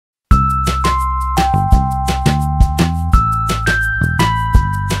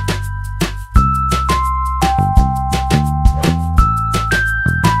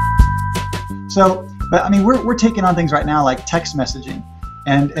So, but I mean, we're taking on things right now like text messaging.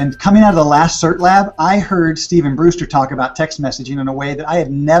 And coming out of the last CERT lab, I heard Stephen Brewster talk about text messaging in a way that I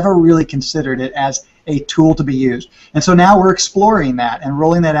had never really considered it as a tool to be used. And so now we're exploring that and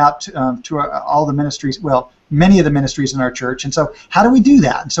rolling that out to all the ministries, well, many of the ministries in our church. And so how do we do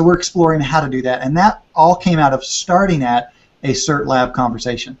that? And so we're exploring how to do that. And that all came out of starting at a CERT lab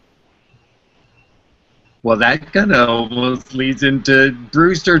conversation. Well, that kind of almost leads into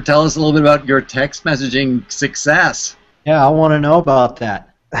Brewster. Tell us a little bit about your text messaging success. Yeah, I want to know about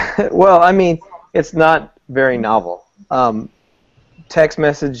that. Well, I mean, it's not very novel. Text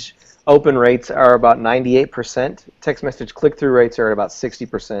message open rates are about 98%. Text message click-through rates are at about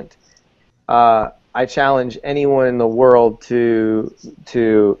 60%. I challenge anyone in the world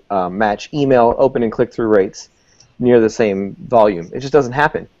to match email open and click-through rates near the same volume. It just doesn't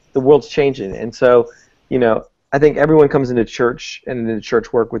happen. The world's changing, and so, you know, I think everyone comes into church and into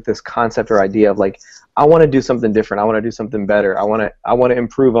church work with this concept or idea of like, I want to do something different. I want to do something better. I want to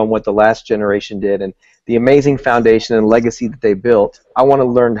improve on what the last generation did and the amazing foundation and legacy that they built. I want to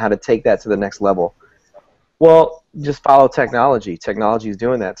learn how to take that to the next level. Well, just follow technology. Technology is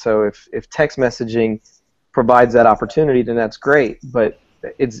doing that. So if text messaging provides that opportunity, then that's great. But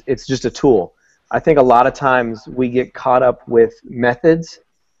it's just a tool. I think a lot of times we get caught up with methods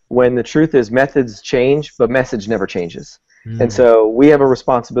when the truth is methods change, but message never changes. And so we have a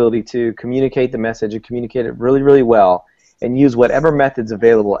responsibility to communicate the message and communicate it really, really well and use whatever methods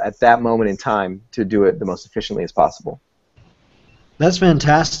available at that moment in time to do it the most efficiently as possible. That's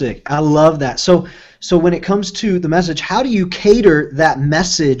fantastic. I love that. So when it comes to the message, how do you cater that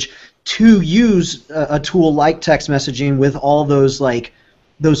message to use a tool like text messaging with all those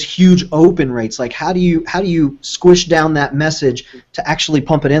those huge open rates? Like how do you squish down that message to actually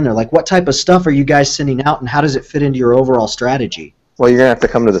pump it in there? Like what type of stuff are you guys sending out, and how does it fit into your overall strategy? Well, you're gonna have to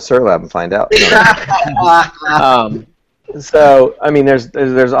come to the CERT lab and find out. So I mean,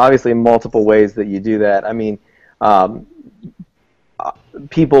 there's obviously multiple ways that you do that. I mean,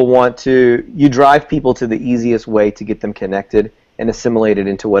 you drive people to the easiest way to get them connected and assimilated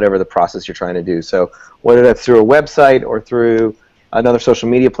into whatever the process you're trying to do. So whether that's through a website or through another social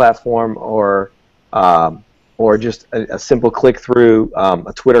media platform or just a simple click through,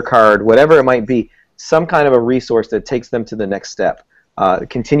 a Twitter card, whatever it might be, some kind of a resource that takes them to the next step,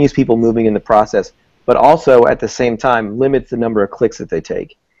 continues people moving in the process, but also at the same time limits the number of clicks that they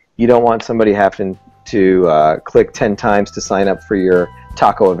take. You don't want somebody having to click 10 times to sign up for your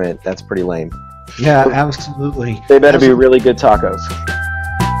taco event. That's pretty lame. Yeah, absolutely. They better be really good tacos.